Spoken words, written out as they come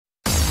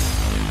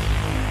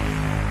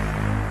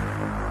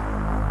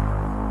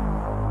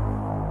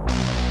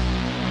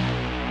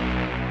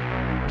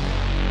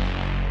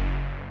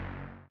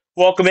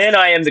Welcome in.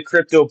 I am the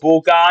Crypto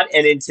Bull God,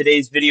 and in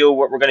today's video,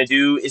 what we're going to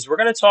do is we're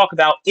going to talk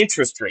about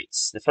interest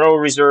rates. The Federal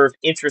Reserve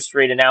interest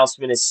rate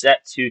announcement is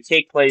set to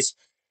take place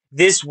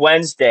this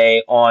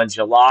Wednesday on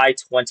July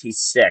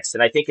 26th,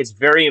 and I think it's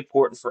very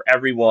important for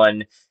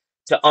everyone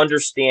to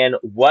understand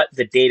what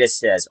the data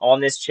says.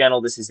 On this channel,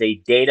 this is a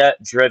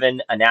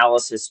data-driven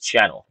analysis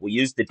channel. We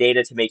use the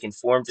data to make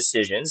informed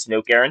decisions,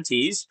 no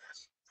guarantees,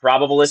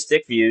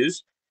 probabilistic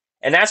views,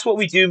 and that's what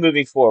we do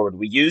moving forward.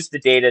 We use the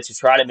data to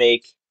try to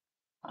make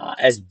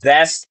as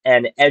best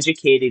an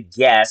educated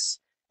guess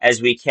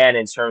as we can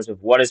in terms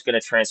of what is going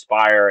to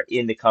transpire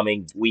in the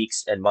coming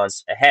weeks and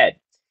months ahead.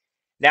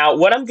 Now,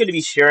 what I'm going to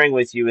be sharing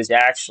with you is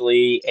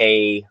actually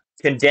a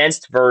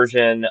condensed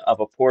version of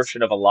a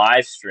portion of a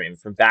live stream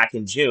from back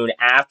in June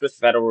after the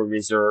Federal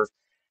Reserve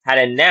had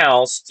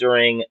announced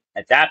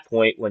at that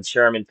point, when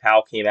Chairman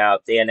Powell came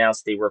out, they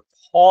announced they were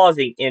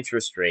pausing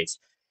interest rates.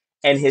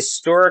 And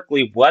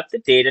historically, what the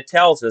data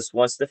tells us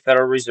once the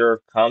Federal Reserve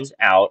comes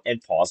out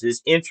and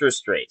pauses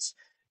interest rates.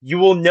 You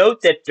will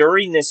note that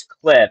during this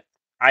clip,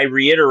 I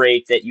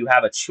reiterate that you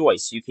have a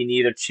choice. You can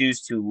either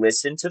choose to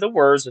listen to the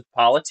words of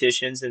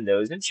politicians and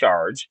those in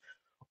charge,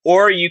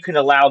 or you can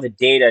allow the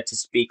data to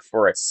speak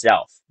for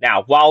itself.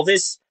 Now, while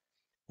this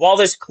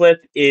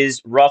clip is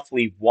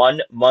roughly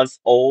 1 month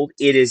old,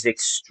 it is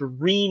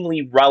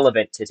extremely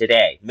relevant to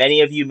today.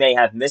 Many of you may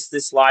have missed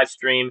this live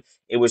stream.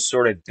 It was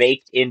sort of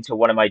baked into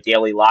one of my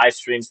daily live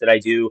streams that I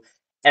do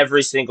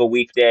every single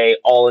weekday,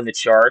 all in the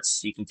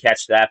charts. You can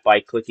catch that by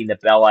clicking the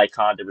bell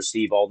icon to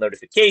receive all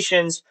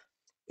notifications.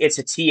 It's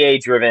a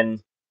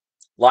TA-driven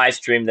live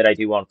stream that I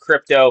do on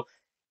crypto.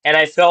 And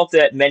I felt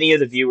that many of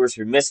the viewers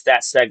who missed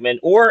that segment,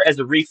 or as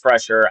a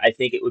refresher, I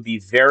think it would be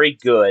very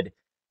good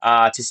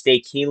to stay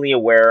keenly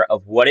aware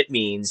of what it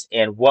means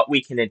and what we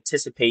can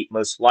anticipate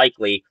most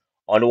likely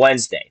on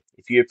Wednesday.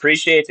 If you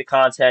appreciate the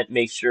content,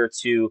 make sure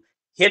to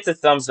hit the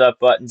thumbs up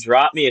button,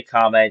 drop me a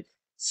comment,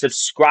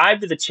 subscribe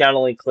to the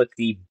channel, and click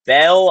the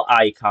bell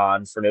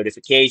icon for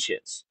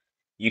notifications.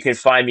 You can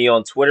find me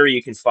on Twitter,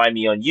 you can find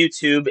me on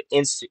YouTube,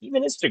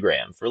 even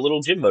Instagram for a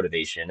little gym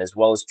motivation, as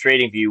well as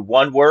TradingView.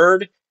 One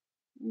word,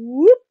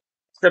 whoop,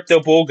 Crypto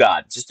Bull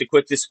God. Just a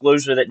quick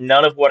disclosure that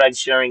none of what I'm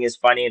sharing is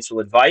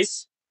financial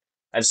advice.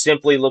 I'm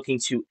simply looking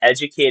to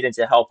educate and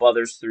to help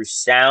others through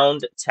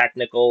sound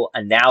technical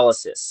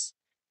analysis.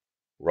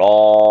 We're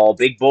all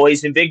big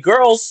boys and big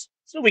girls,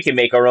 so we can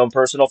make our own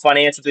personal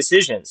financial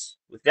decisions.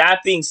 With that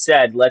being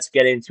said, let's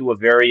get into a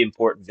very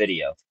important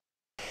video.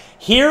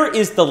 Here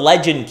is the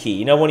legend key.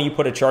 You know when you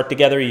put a chart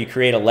together, you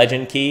create a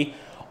legend key?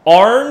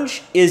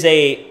 Orange is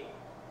a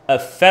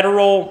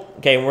federal,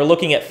 okay, and we're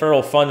looking at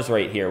federal funds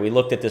right here. We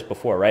looked at this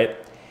before, right?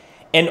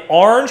 An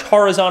orange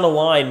horizontal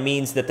line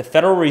means that the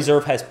Federal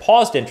Reserve has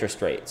paused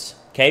interest rates,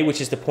 okay, which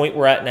is the point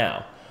we're at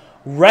now.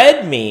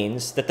 Red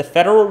means that the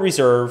Federal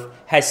Reserve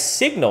has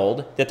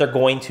signaled that they're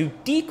going to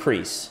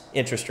decrease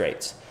interest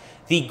rates.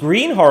 The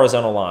green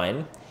horizontal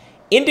line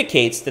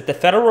indicates that the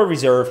Federal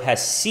Reserve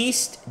has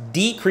ceased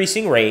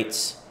decreasing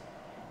rates,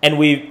 and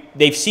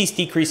they've ceased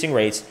decreasing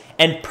rates,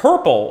 and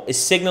purple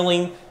is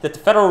signaling that the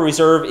Federal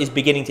Reserve is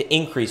beginning to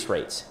increase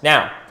rates.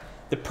 Now,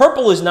 the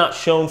purple is not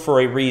shown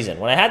for a reason.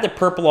 When I had the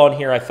purple on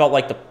here, I felt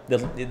like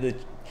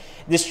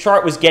this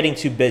chart was getting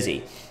too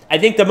busy. I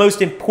think the most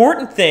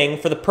important thing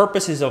for the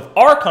purposes of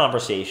our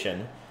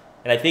conversation,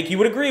 and I think you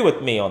would agree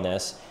with me on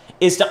this,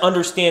 is to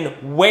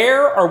understand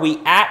where are we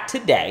at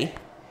today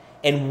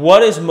and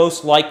what is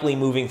most likely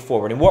moving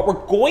forward. And what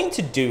we're going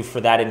to do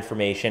for that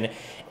information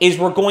is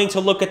we're going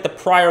to look at the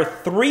prior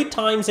 3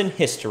 times in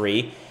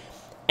history.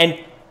 And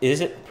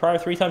is it prior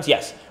 3 times?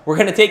 Yes. We're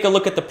going to take a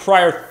look at the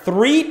prior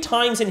 3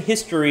 times in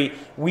history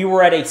we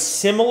were at a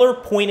similar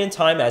point in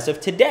time as of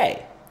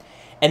today.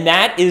 And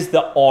that is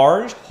the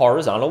orange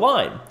horizontal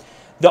line.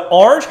 The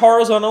orange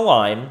horizontal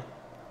line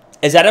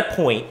is at a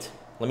point,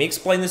 let me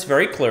explain this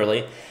very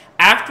clearly,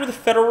 after the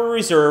Federal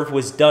Reserve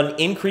was done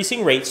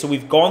increasing rates. So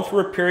we've gone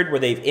through a period where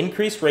they've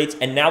increased rates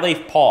and now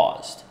they've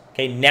paused.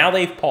 Okay, now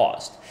they've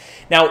paused.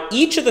 Now,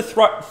 each of the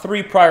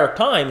 3 prior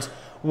times,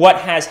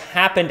 what has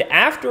happened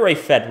after a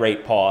Fed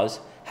rate pause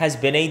has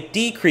been a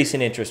decrease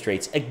in interest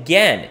rates.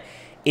 Again,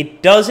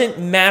 it doesn't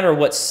matter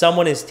what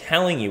someone is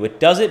telling you. It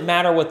doesn't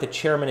matter what the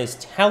chairman is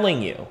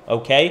telling you,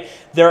 okay?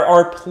 There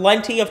are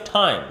plenty of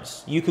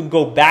times you can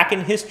go back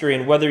in history,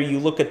 and whether you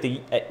look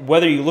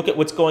at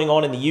what's going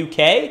on in the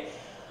UK,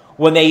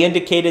 when they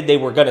indicated they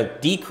were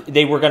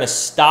going to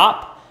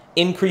stop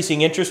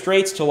increasing interest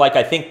rates to, like,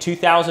 I think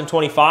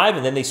 2025,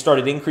 and then they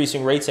started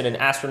increasing rates at an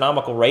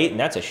astronomical rate, and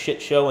that's a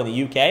shit show in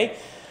the UK.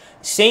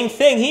 Same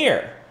thing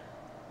here.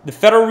 The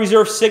Federal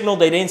Reserve signaled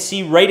they didn't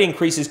see rate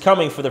increases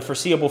coming for the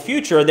foreseeable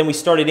future, and then we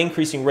started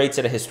increasing rates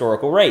at a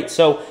historical rate.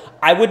 So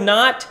I would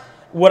not,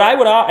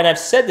 and I've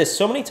said this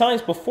so many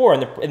times before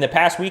in the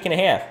past week and a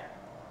half,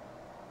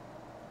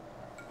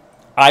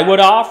 I would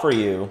offer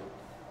you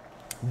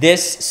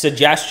this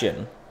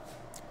suggestion.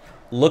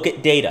 Look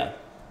at data.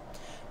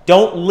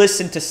 Don't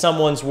listen to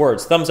someone's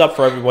words. Thumbs up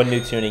for everyone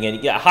new tuning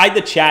in. Yeah, hide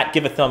the chat,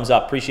 give a thumbs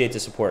up. Appreciate the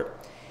support.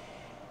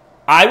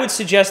 I would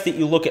suggest that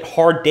you look at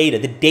hard data.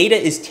 The data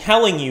is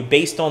telling you,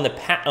 based on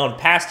on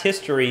past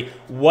history,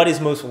 what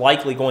is most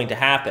likely going to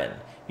happen.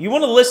 If you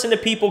want to listen to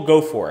people,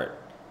 go for it.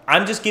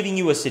 I'm just giving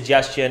you a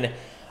suggestion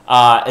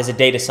as a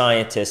data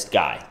scientist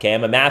guy. Okay,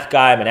 I'm a math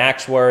guy. I'm an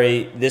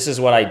actuary. This is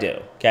what I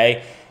do.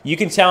 Okay, you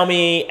can tell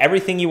me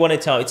everything you want to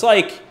tell me. It's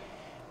like,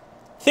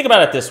 think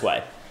about it this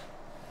way.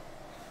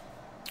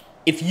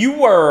 If you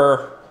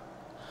were,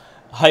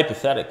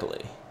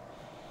 hypothetically,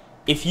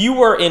 if you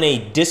were in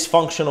a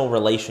dysfunctional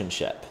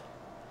relationship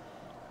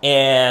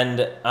and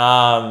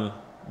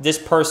this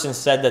person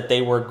said that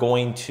they were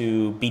going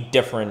to be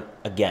different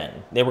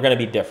again, they were going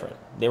to be different.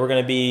 They weren't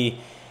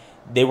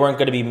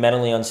going to be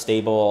mentally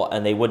unstable,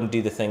 and they wouldn't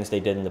do the things they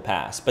did in the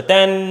past. But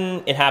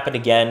then it happened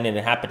again, and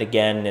it happened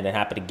again, and it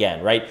happened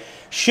again, right?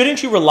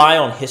 Shouldn't you rely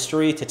on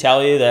history to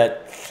tell you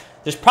that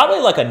there's probably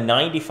like a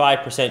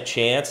 95%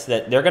 chance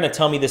that they're going to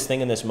tell me this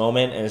thing in this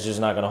moment, and it's just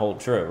not going to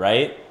hold true,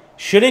 right?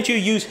 Shouldn't you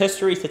use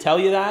history to tell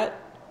you that,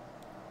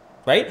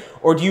 right?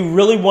 Or do you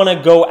really want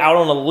to go out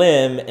on a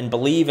limb and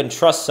believe and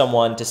trust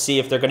someone to see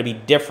if they're going to be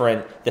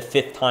different the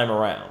 5th time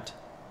around?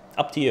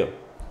 Up to you,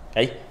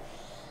 okay?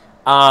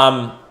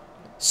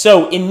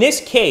 So in this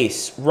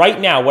case, right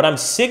now, what I'm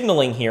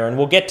signaling here, and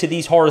we'll get to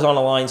these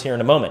horizontal lines here in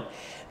a moment,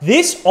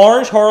 this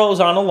orange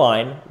horizontal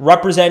line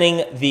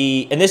representing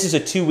and this is a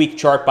 2-week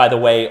chart, by the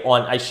way,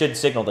 I should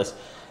signal this.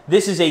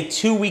 This is a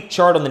 2-week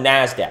chart on the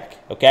NASDAQ,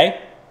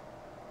 okay?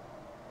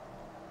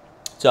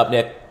 What's up,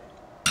 Nick?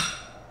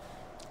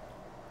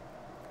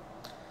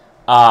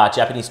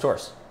 Japanese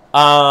tourists.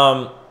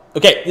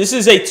 Okay, this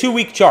is a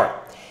 2-week chart.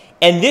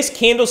 And this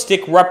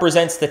candlestick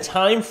represents the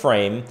time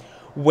frame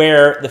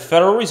where the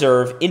Federal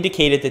Reserve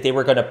indicated that they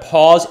were going to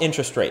pause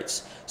interest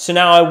rates. So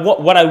now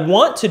what I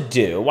want to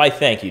do, why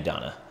thank you,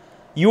 Donna.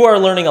 You are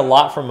learning a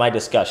lot from my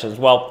discussions.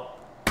 Well,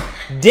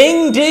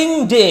 ding,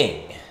 ding,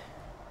 ding.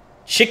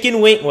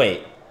 Chicken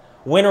wait.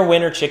 Winner,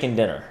 winner, chicken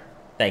dinner.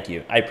 Thank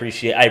you. I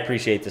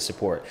appreciate the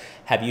support.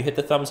 Have you hit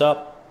the thumbs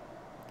up?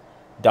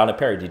 Donna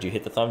Perry, did you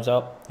hit the thumbs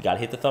up? You got to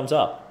hit the thumbs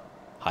up.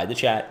 Hide the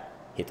chat.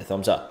 Hit the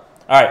thumbs up.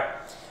 All right.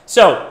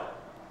 So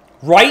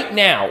right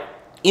now,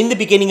 in the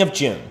beginning of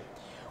June,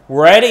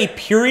 we're at a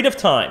period of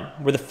time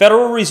where the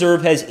Federal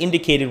Reserve has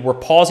indicated we're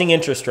pausing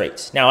interest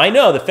rates. Now, I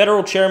know the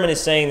federal chairman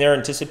is saying they're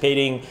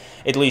anticipating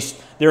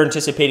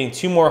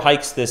 2 more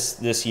hikes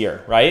this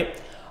year,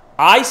 right?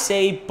 I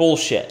say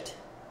bullshit.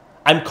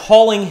 I'm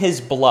calling his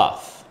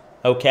bluff,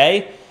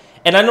 okay?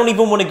 And I don't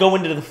even want to go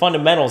into the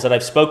fundamentals that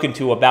I've spoken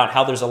to about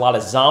how there's a lot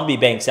of zombie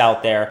banks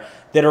out there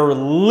that are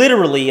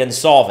literally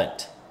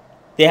insolvent.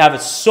 They have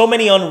so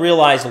many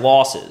unrealized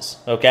losses,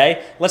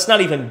 okay? Let's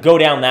not even go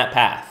down that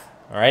path,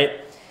 all right?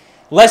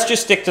 Let's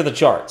just stick to the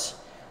charts.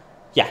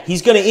 Yeah,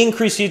 he's going to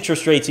increase the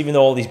interest rates even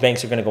though all these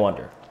banks are going to go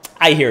under.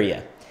 I hear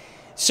you.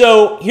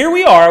 So here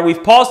we are.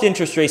 We've paused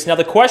interest rates. Now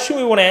the question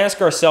we want to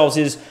ask ourselves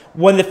is,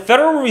 when the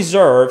Federal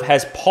Reserve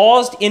has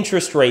paused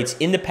interest rates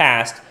in the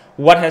past,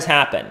 what has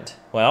happened?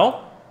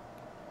 Well,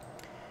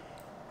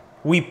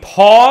 we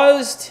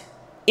paused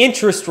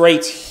interest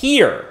rates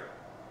here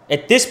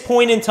at this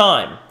point in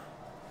time.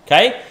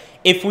 Okay?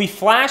 If we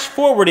flash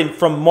forward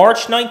from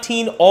March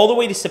 19 all the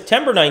way to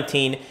September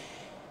 19,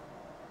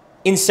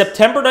 in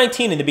September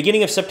 19, in the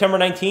beginning of September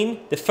 19,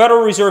 the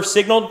Federal Reserve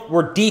signaled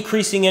we're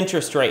decreasing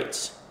interest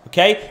rates.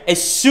 Okay?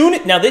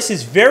 Now this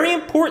is very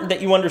important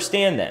that you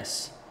understand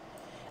this.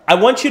 I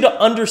want you to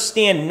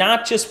understand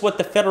not just what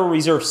the Federal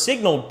Reserve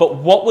signaled, but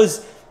what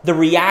was the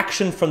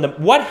reaction from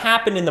what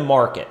happened in the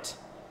market.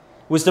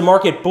 Was the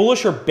market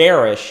bullish or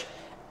bearish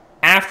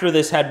after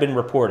this had been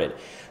reported?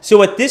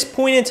 So at this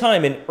point in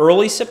time, in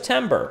early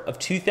September of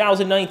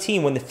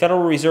 2019, when the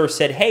Federal Reserve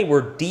said, hey,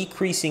 we're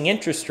decreasing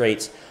interest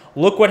rates,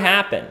 look what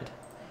happened.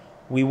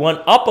 We went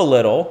up a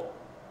little,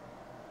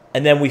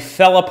 and then we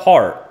fell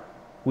apart.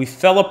 We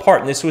fell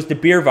apart, and this was the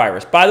beer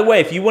virus. By the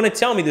way, if you want to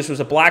tell me this was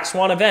a black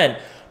swan event,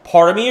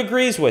 part of me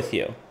agrees with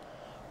you,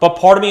 but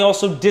part of me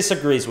also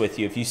disagrees with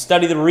you. If you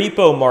study the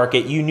repo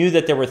market, you knew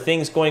that there were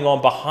things going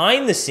on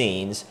behind the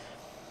scenes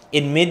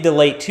in mid to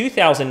late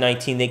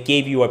 2019 that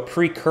gave you a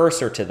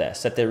precursor to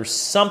this, that there was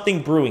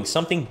something brewing,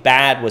 something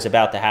bad was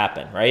about to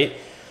happen, right?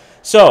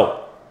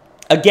 So,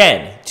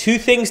 again, 2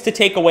 things to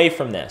take away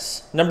from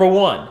this. Number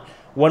 1,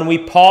 when we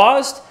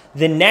paused,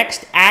 the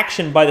next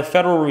action by the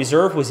Federal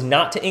Reserve was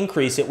not to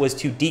increase, it was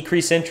to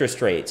decrease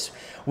interest rates.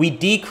 We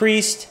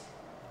decreased,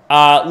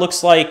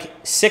 looks like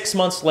 6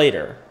 months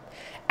later.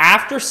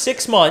 After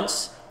 6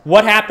 months,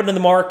 what happened in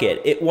the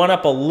market? It went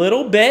up a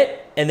little bit,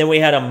 and then we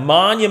had a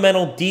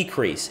monumental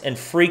decrease and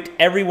freaked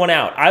everyone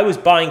out. I was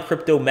buying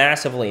crypto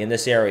massively in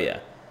this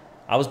area.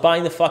 I was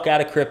buying the fuck out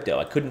of crypto.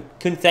 I couldn't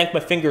thank my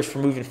fingers for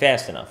moving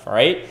fast enough, all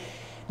right?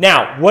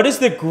 Now, what does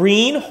the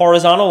green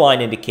horizontal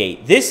line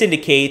indicate? This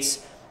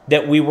indicates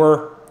that we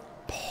were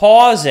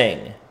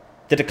pausing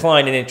the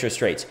decline in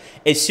interest rates.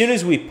 As soon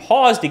as we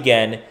paused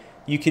again,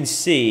 you can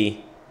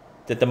see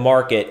that the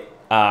market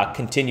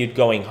continued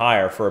going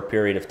higher for a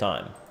period of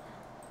time.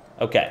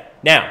 Okay,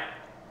 now,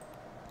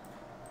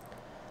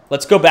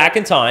 let's go back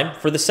in time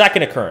for the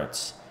second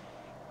occurrence.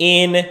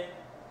 In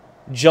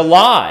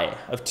July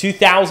of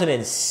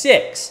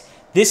 2006,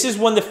 this is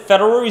when the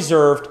Federal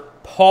Reserve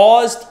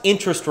paused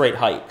interest rate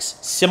hikes,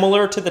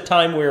 similar to the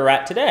time we are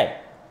at today.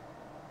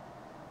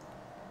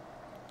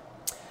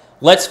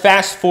 Let's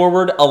fast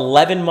forward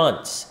 11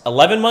 months.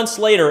 11 months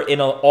later,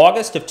 in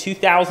August of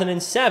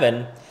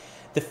 2007,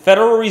 the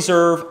Federal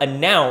Reserve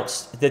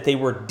announced that they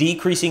were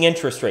decreasing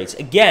interest rates.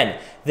 Again,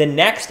 the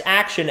next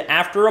action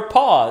after a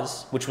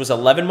pause, which was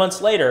 11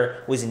 months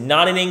later, was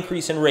not an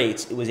increase in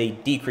rates, it was a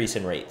decrease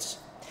in rates.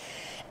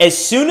 As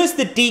soon as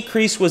the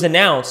decrease was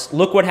announced,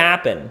 look what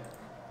happened.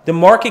 The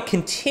market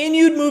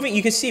continued moving.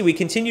 You can see we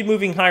continued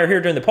moving higher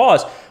here during the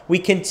pause. We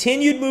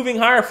continued moving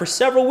higher for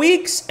several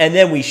weeks, and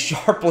then we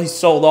sharply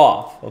sold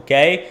off,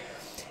 okay?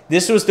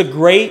 This was the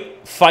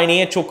great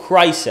financial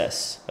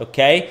crisis,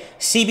 okay?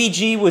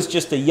 CBG was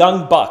just a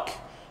young buck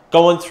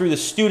going through the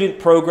student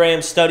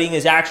program, studying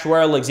his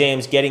actuarial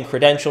exams, getting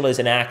credentialed as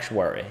an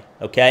actuary,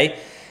 okay?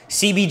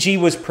 CBG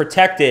was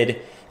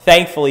protected,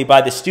 thankfully, by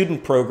the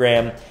student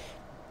program.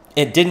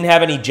 It didn't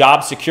have any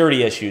job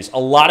security issues. A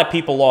lot of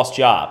people lost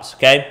jobs,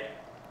 okay?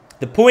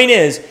 The point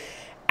is,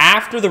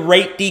 after the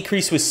rate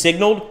decrease was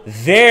signaled,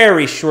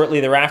 very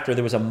shortly thereafter,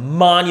 there was a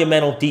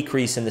monumental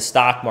decrease in the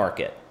stock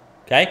market,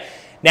 okay?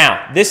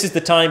 Now, this is the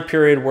time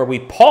period where we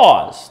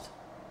paused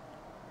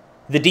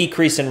the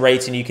decrease in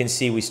rates, and you can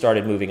see we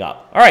started moving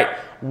up. All right,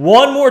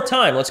 one more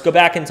time. Let's go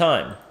back in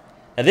time.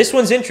 Now, this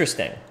one's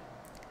interesting.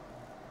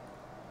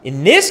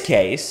 In this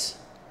case,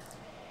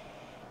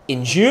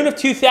 in June of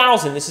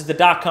 2000, this is the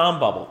dot-com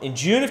bubble. In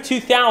June of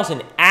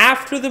 2000,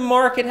 after the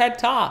market had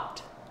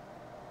topped,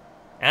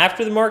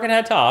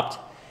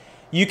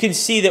 you can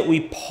see that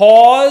we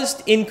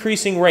paused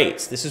increasing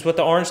rates. This is what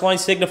the orange line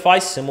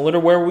signifies, similar to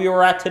where we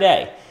were at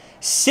today.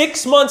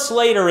 6 months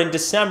later, in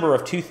December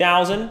of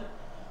 2000,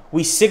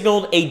 we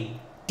signaled a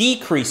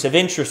decrease of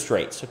interest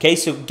rates. Okay,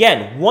 so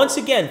again, once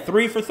again,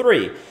 3 for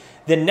 3.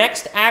 The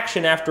next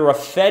action after a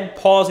Fed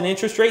pause in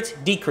interest rates,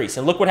 decrease.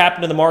 And look what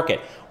happened to the market.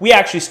 We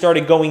actually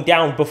started going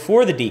down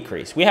before the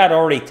decrease. We had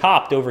already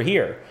topped over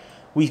here.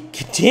 We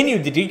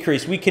continued to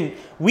decrease.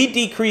 We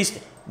decreased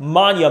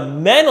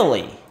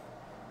monumentally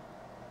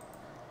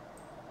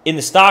in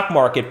the stock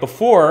market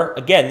before,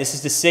 again, this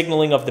is the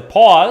signaling of the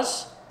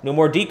pause, no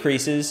more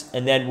decreases,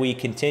 and then we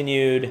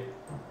continued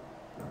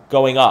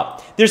going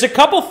up. There's a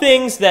couple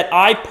things that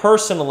I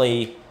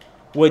personally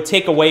would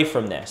take away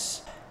from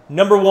this.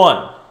 Number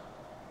one,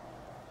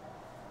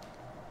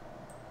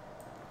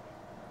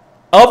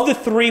 of the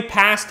 3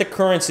 past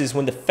occurrences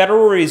when the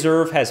Federal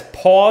Reserve has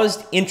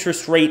paused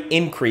interest rate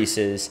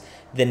increases,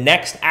 the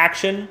next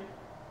action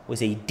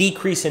was a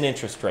decrease in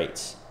interest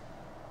rates.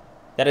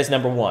 That is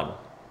number one.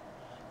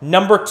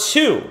 Number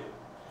two,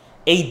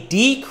 a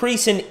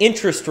decrease in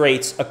interest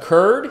rates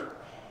occurred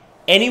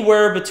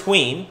anywhere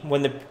between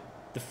when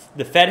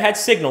the Fed had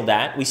signaled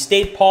that. We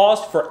stayed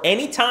paused for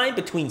any time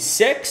between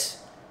 6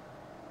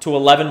 to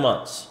 11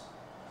 months.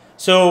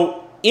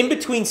 So in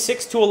between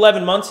 6 to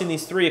 11 months in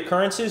these 3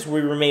 occurrences, we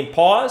remained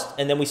paused,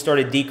 and then we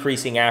started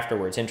decreasing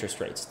afterwards, interest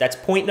rates. That's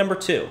point number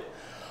 2.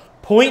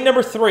 Point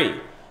number 3,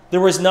 there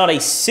was not a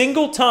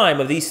single time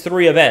of these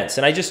 3 events,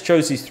 and I just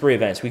chose these 3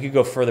 events. We could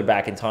go further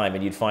back in time,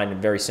 and you'd find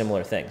very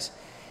similar things.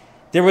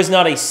 There was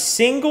not a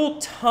single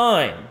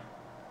time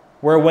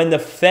where when the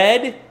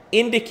Fed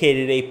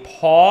indicated a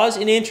pause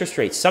in interest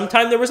rates,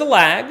 sometime there was a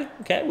lag,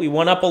 okay? We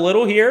went up a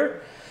little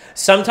here.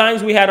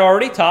 Sometimes we had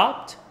already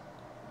topped,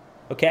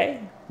 okay?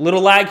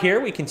 Little lag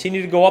here. We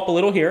continue to go up a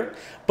little here.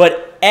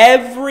 But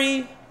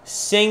every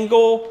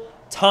single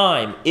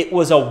time, it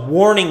was a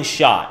warning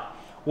shot.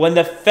 When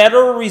the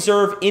Federal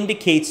Reserve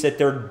indicates that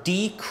they're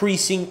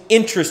decreasing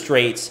interest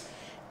rates,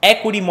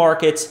 equity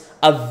markets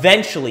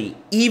eventually,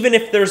 even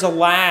if there's a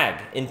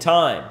lag in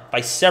time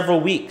by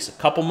several weeks, a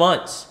couple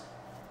months,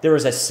 there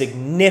is a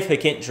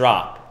significant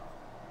drop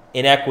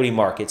in equity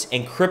markets,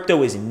 and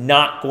crypto is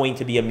not going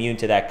to be immune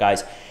to that,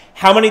 guys.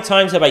 How many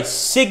times have I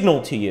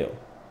signaled to you?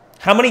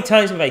 How many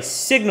times have I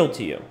signaled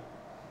to you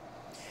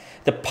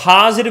the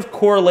positive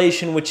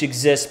correlation which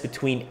exists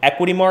between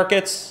equity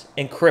markets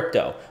and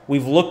crypto?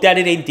 We've looked at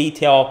it in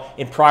detail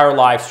in prior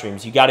live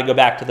streams. You got to go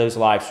back to those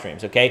live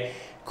streams, okay?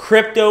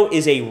 Crypto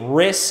is a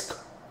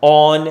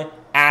risk-on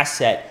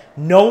asset.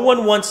 No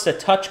one wants to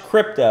touch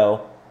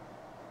crypto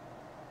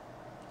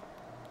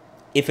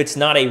if it's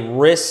not a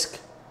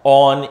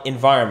risk-on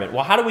environment.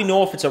 Well, how do we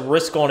know if it's a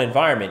risk-on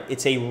environment?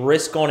 It's a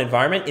risk-on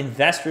environment.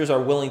 Investors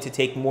are willing to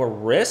take more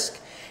risk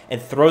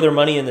and throw their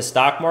money in the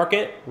stock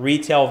market,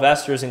 retail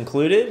investors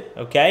included,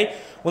 okay?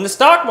 When the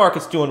stock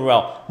market's doing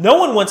well, no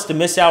one wants to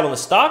miss out on the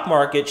stock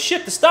market.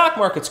 Shit, the stock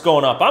market's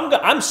going up.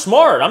 I'm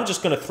smart. I'm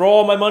just going to throw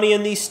all my money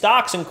in these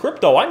stocks and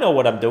crypto. I know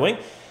what I'm doing.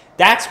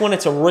 That's when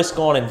it's a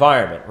risk-on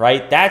environment,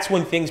 right? That's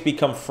when things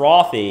become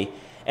frothy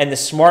and the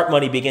smart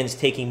money begins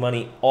taking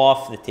money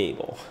off the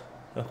table,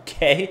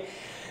 okay?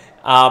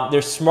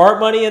 There's smart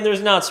money and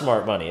there's not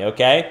smart money,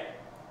 okay?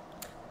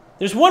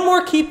 There's one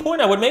more key point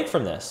I would make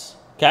from this,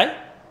 okay?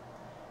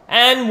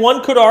 And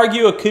one could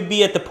argue it could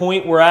be at the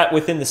point we're at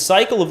within the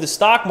cycle of the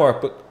stock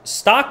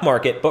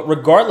market, but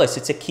regardless,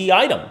 it's a key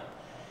item.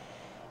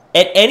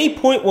 At any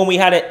point when we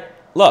had it,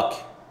 look,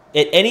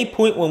 at any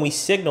point when we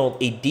signaled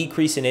a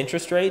decrease in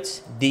interest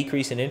rates,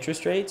 decrease in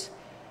interest rates,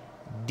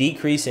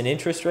 decrease in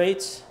interest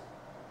rates,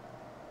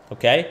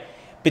 okay?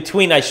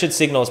 Between, I should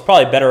signal, it's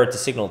probably better to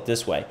signal it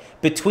this way.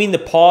 Between the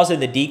pause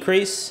and the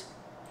decrease,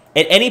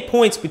 at any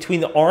points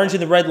between the orange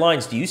and the red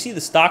lines, do you see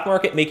the stock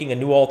market making a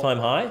new all-time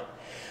high?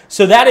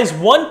 So that is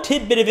one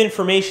tidbit of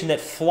information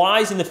that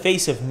flies in the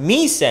face of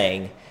me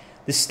saying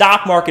the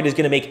stock market is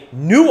going to make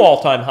new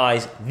all-time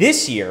highs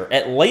this year,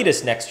 at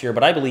latest next year,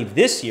 but I believe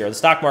this year the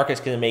stock market is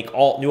going to make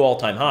new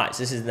all-time highs.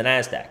 This is the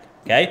NASDAQ,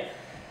 okay?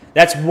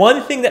 That's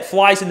one thing that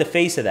flies in the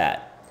face of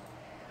that.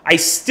 I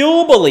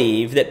still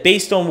believe that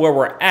based on where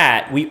we're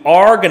at, we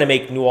are going to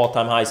make new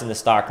all-time highs in the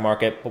stock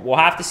market, but we'll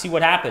have to see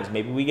what happens.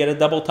 Maybe we get a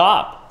double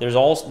top. There's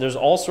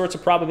all sorts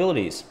of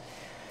probabilities.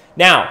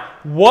 Now,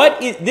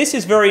 this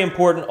is very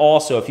important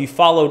also if you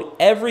followed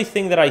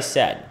everything that I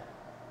said,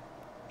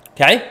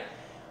 okay?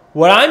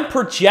 What I'm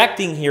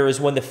projecting here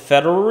is when the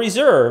Federal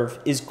Reserve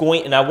is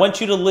going, and I want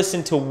you to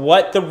listen to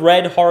what the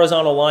red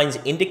horizontal lines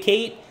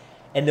indicate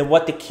and then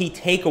what the key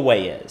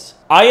takeaway is.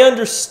 I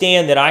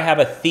understand that I have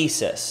a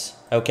thesis,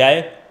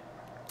 okay,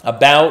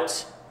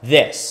 about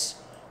this,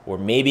 or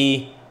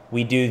maybe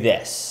we do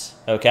this,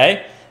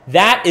 okay?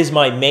 That is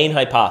my main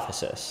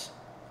hypothesis.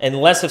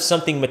 Unless if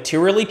something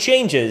materially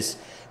changes,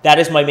 that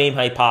is my main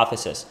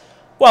hypothesis.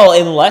 Well,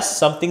 unless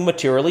something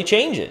materially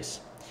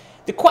changes.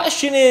 The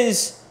question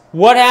is,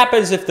 what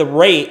happens if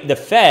the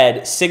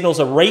Fed signals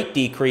a rate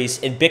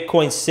decrease and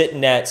Bitcoin's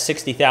sitting at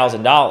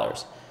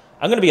 $60,000?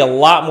 I'm going to be a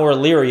lot more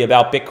leery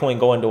about Bitcoin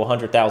going to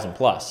 100,000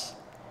 plus.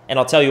 And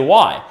I'll tell you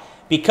why.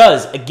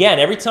 Because, again,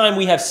 every time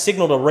we have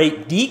signaled a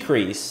rate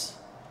decrease,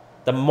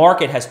 the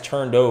market has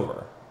turned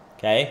over,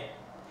 okay?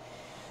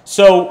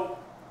 So,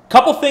 a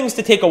couple things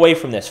to take away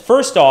from this.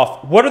 First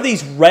off, what are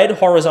these red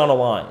horizontal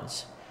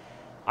lines?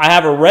 I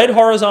have a red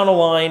horizontal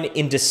line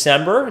in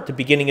December, at the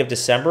beginning of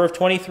December of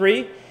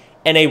 23,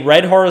 and a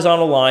red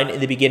horizontal line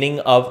in the beginning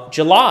of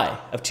July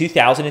of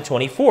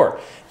 2024.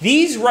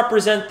 These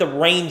represent the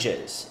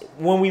ranges.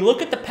 When we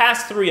look at the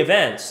past three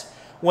events,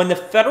 when the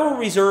Federal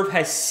Reserve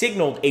has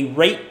signaled a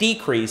rate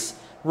decrease,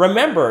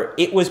 remember,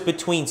 it was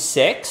between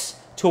 6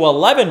 to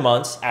 11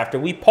 months after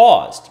we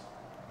paused.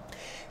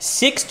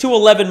 6 to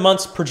 11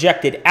 months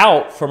projected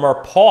out from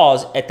our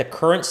pause at the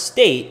current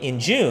state in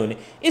June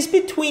is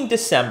between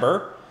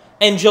December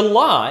and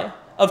July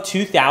of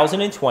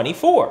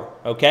 2024,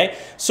 okay?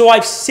 So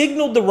I've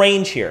signaled the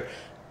range here.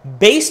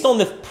 Based on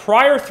the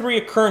prior three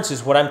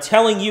occurrences, what I'm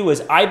telling you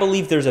is I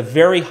believe there's a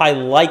very high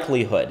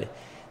likelihood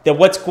that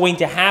what's going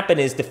to happen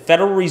is the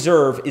Federal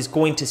Reserve is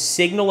going to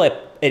signal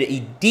a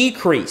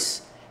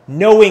decrease.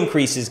 No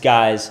increases,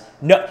 guys.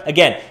 No,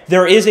 again,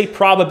 there is a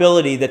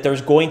probability that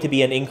there's going to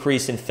be an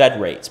increase in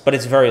Fed rates, but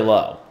it's very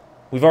low.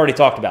 We've already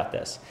talked about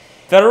this.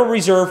 Federal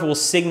Reserve will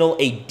signal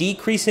a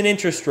decrease in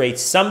interest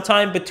rates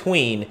sometime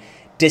between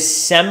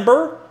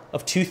December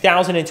of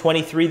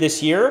 2023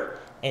 this year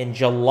and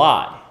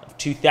July of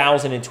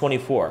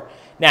 2024.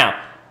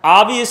 Now,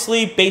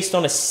 obviously, based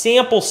on a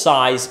sample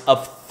size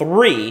of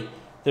 3,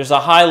 there's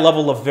a high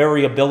level of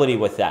variability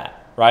with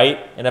that, right?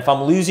 And if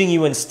I'm losing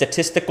you in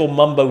statistical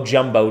mumbo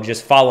jumbo,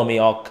 just follow me.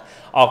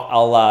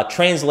 I'll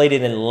translate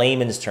it in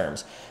layman's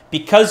terms.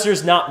 Because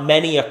there's not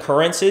many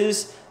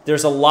occurrences,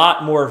 there's a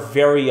lot more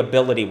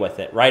variability with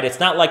it, right? It's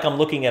not like I'm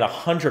looking at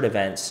 100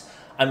 events.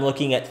 I'm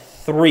looking at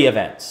 3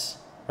 events,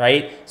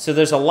 right? So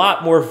there's a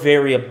lot more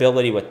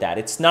variability with that.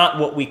 It's not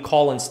what we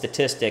call in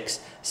statistics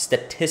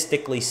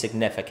statistically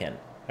significant,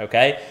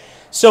 okay?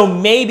 So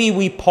maybe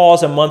we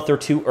pause a month or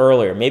 2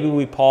 earlier. Maybe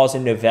we pause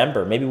in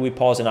November. Maybe we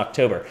pause in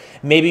October.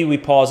 Maybe we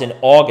pause in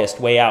August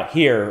way out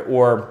here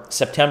or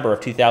September of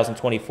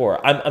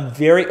 2024. I'm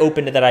very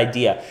open to that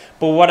idea.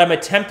 But what I'm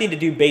attempting to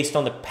do based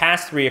on the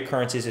past 3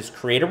 occurrences is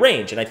create a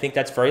range. And I think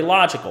that's very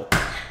logical.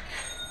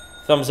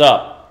 Thumbs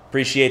up.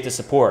 Appreciate the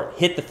support.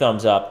 Hit the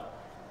thumbs up.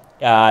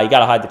 You got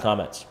to hide the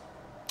comments.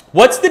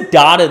 What's the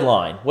dotted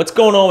line? What's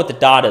going on with the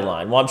dotted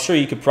line? Well, I'm sure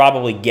you could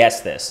probably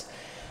guess this.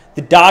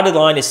 The dotted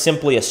line is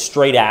simply a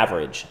straight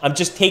average. I'm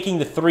just taking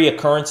the 3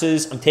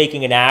 occurrences, I'm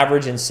taking an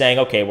average and saying,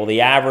 okay, well, the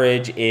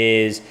average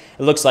is, it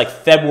looks like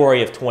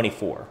February of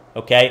 24,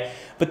 okay?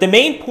 But the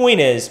main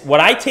point is, what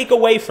I take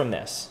away from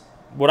this,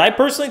 what I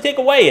personally take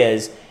away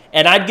is,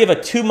 and I'd give a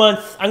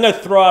 2-month, I'm going to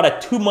throw out a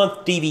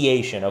 2-month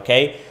deviation,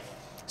 okay?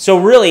 So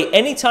really,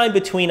 anytime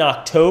between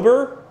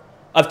October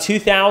of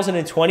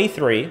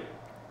 2023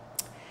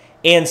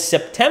 and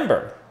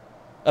September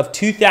of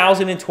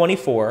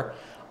 2024,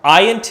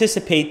 I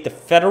anticipate the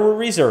Federal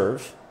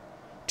Reserve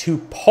to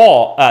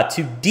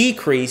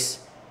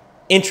decrease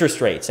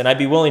interest rates. And I'd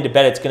be willing to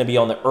bet it's going to be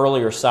on the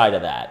earlier side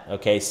of that,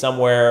 okay?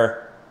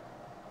 Somewhere,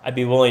 I'd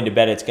be willing to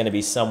bet it's going to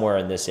be somewhere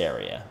in this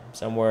area.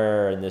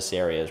 Somewhere in this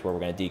area is where we're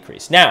going to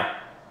decrease. Now,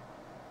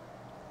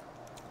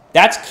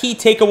 that's key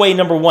takeaway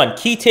number 1.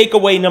 Key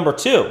takeaway number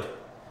 2.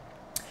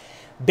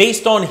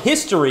 Based on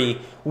history,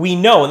 we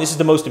know, and this is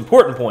the most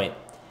important point,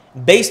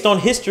 based on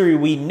history,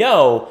 we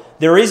know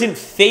there isn't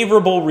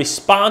favorable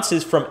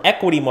responses from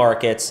equity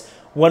markets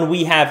when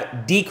we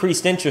have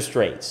decreased interest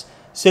rates.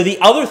 So the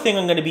other thing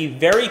I'm going to be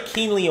very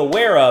keenly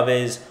aware of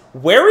is,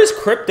 where is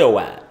crypto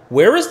at?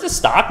 Where is the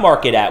stock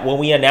market at when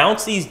we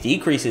announce these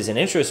decreases in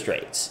interest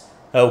rates?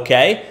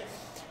 Okay.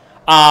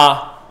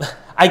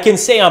 I can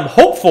say I'm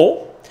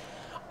hopeful.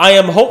 I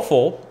am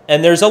hopeful,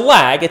 and there's a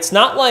lag. It's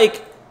not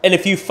like, and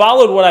if you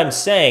followed what I'm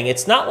saying,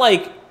 it's not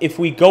like if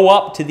we go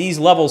up to these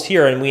levels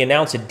here and we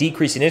announce a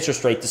decrease in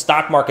interest rate, the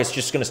stock market's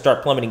just going to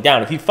start plummeting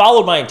down. If you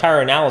followed my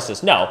entire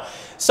analysis, no.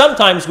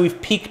 Sometimes we've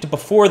peaked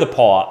before the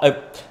pause.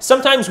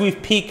 Sometimes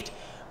we've peaked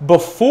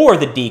before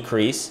the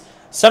decrease.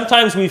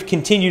 Sometimes we've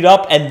continued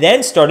up and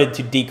then started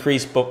to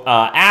decrease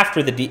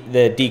after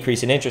the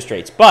decrease in interest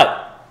rates.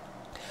 But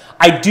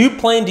I do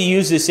plan to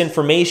use this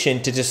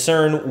information to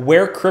discern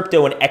where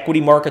crypto and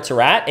equity markets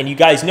are at. And you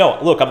guys know,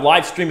 look, I'm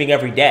live streaming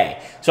every day.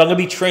 So I'm going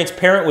to be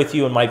transparent with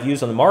you on my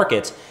views on the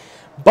markets.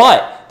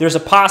 But there's a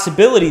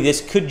possibility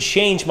this could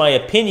change my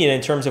opinion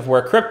in terms of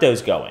where crypto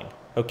is going.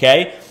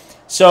 Okay?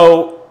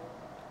 So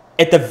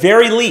at the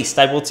very least,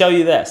 I will tell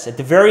you this. At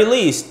the very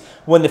least,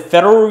 when the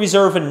Federal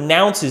Reserve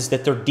announces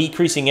that they're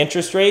decreasing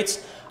interest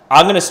rates,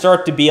 I'm going to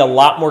start to be a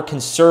lot more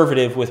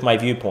conservative with my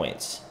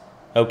viewpoints.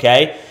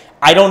 Okay?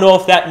 I don't know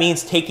if that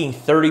means taking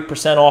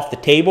 30% off the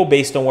table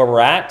based on where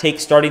we're at,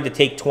 starting to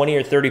take 20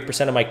 or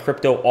 30% of my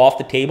crypto off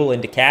the table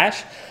into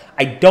cash.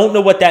 I don't know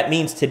what that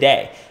means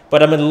today,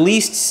 but I'm at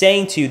least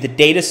saying to you, the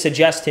data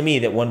suggests to me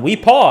that when we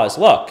pause,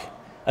 look,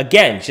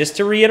 again, just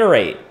to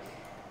reiterate,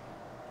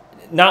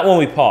 not when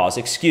we pause,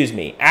 excuse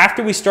me,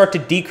 after we start to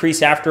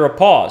decrease after a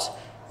pause,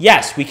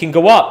 yes, we can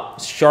go up,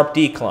 sharp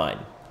decline.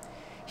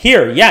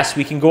 Here, yes,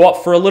 we can go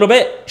up for a little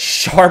bit,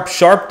 sharp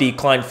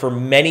decline for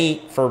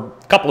a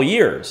couple of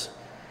years.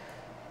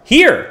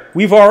 Here,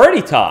 we've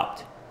already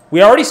topped.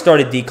 We already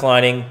started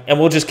declining, and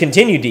we'll just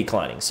continue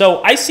declining.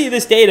 So I see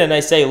this data and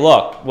I say,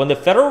 look, when the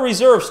Federal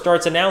Reserve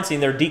starts announcing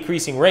their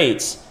decreasing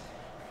rates,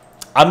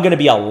 I'm going to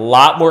be a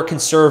lot more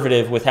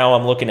conservative with how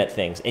I'm looking at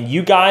things. And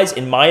you guys,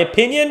 in my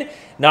opinion,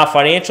 not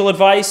financial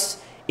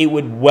advice, it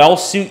would well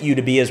suit you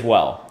to be as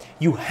well.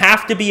 You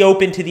have to be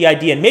open to the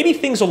idea, and maybe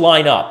things will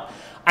line up.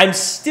 I'm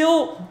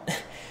still,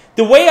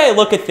 the way I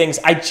look at things,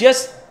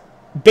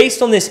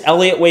 based on this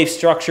Elliott wave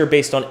structure,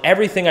 based on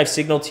everything I've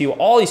signaled to you,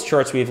 all these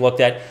charts we've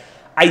looked at,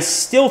 I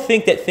still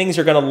think that things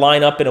are going to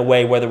line up in a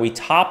way, whether we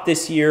top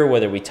this year,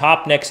 whether we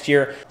top next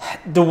year.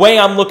 The way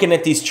I'm looking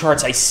at these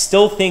charts, I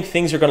still think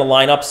things are going to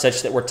line up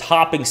such that we're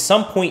topping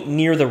some point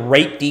near the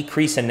rate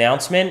decrease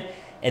announcement,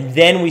 and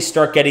then we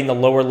start getting the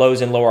lower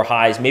lows and lower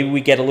highs. Maybe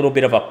we get a little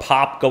bit of a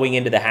pop going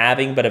into the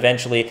halving, but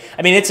eventually,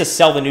 I mean, it's a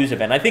sell the news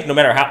event. I think no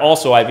matter how,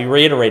 also I've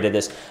reiterated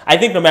this, I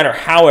think no matter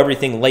how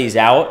everything lays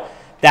out,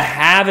 the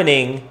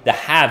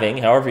halving,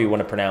 however you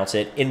want to pronounce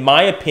it, in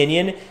my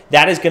opinion,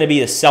 that is going to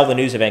be a sell the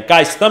news event.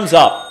 Guys, thumbs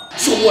up.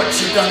 So what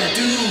you gonna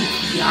do,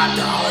 fiat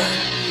dollar,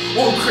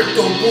 or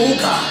crypto bull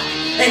god,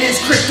 and his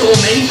crypto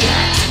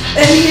maniacs,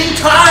 and the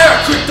entire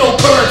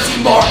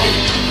cryptocurrency market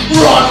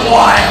run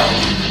wild?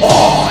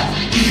 Oh,